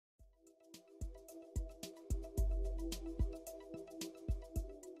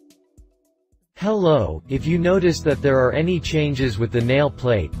Hello, if you notice that there are any changes with the nail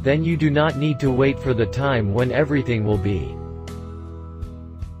plate, then you do not need to wait for the time when everything will be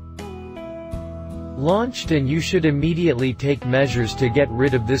launched, and you should immediately take measures to get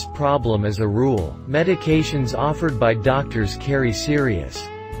rid of this problem. As a rule, medications offered by doctors carry serious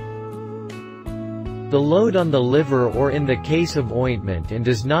the load on the liver or in the case of ointment and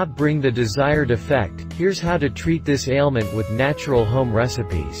does not bring the desired effect. Here's how to treat this ailment with natural home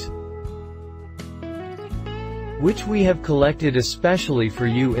recipes, which we have collected especially for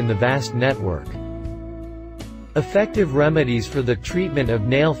you in the vast network. Effective remedies for the treatment of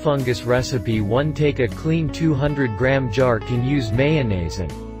nail fungus. Recipe 1. Take a clean 200-gram jar. Can use mayonnaise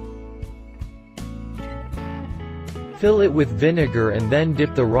and fill it with vinegar and then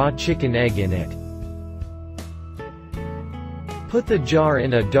dip the raw chicken egg in it. Put the jar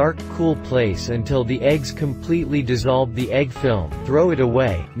in a dark, cool place until the eggs completely dissolve the egg film. Throw it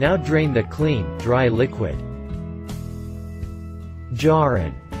away. Now drain the clean, dry liquid jar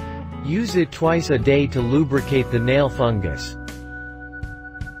and use it twice a day to lubricate the nail fungus.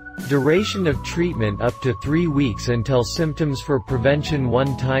 Duration of treatment up to 3 weeks until symptoms. For prevention,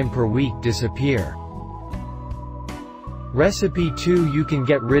 1 time per week disappear. Recipe 2. You can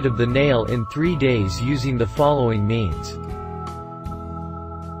get rid of the nail in 3 days using the following means.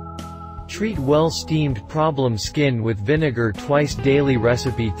 Treat well-steamed problem skin with vinegar twice daily.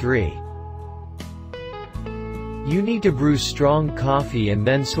 Recipe 3. You need to brew strong coffee and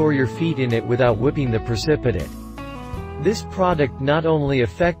then soak your feet in it without whipping the precipitate. This product not only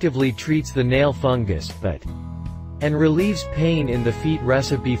effectively treats the nail fungus, but and relieves pain in the feet.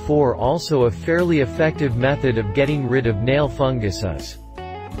 Recipe 4. Also a fairly effective method of getting rid of nail fungus is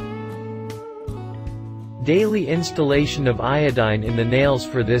daily installation of iodine in the nails.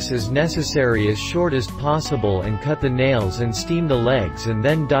 For this is necessary as short as possible, and cut the nails and steam the legs and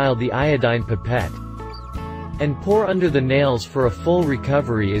then dial the iodine pipette and pour under the nails. For a full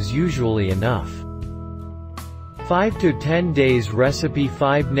recovery is usually enough. 5 to 10 days. Recipe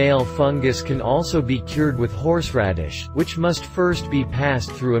 5. Nail fungus can also be cured with horseradish, which must first be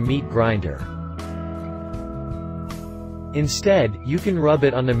passed through a meat grinder. Instead, you can rub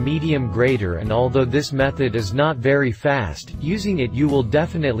it on a medium grater, and although this method is not very fast, using it you will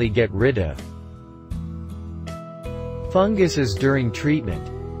definitely get rid of funguses during treatment.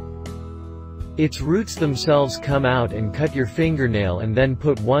 Its roots themselves come out and cut your fingernail, and then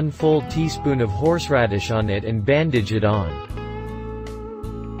put 1 full teaspoon of horseradish on it and bandage it on.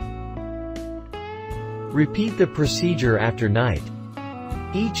 Repeat the procedure after night.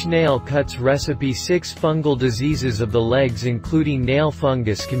 Each nail cuts. Recipe 6. Fungal diseases of the legs including nail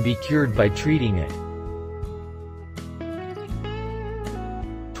fungus can be cured by treating it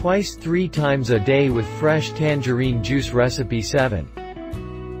twice 3 times a day with fresh tangerine juice. Recipe 7.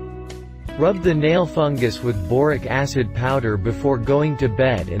 Rub the nail fungus with boric acid powder before going to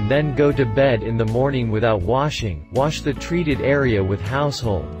bed and then go to bed in the morning without washing. Wash the treated area with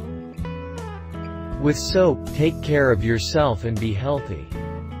household with soap. Take care of yourself and be healthy.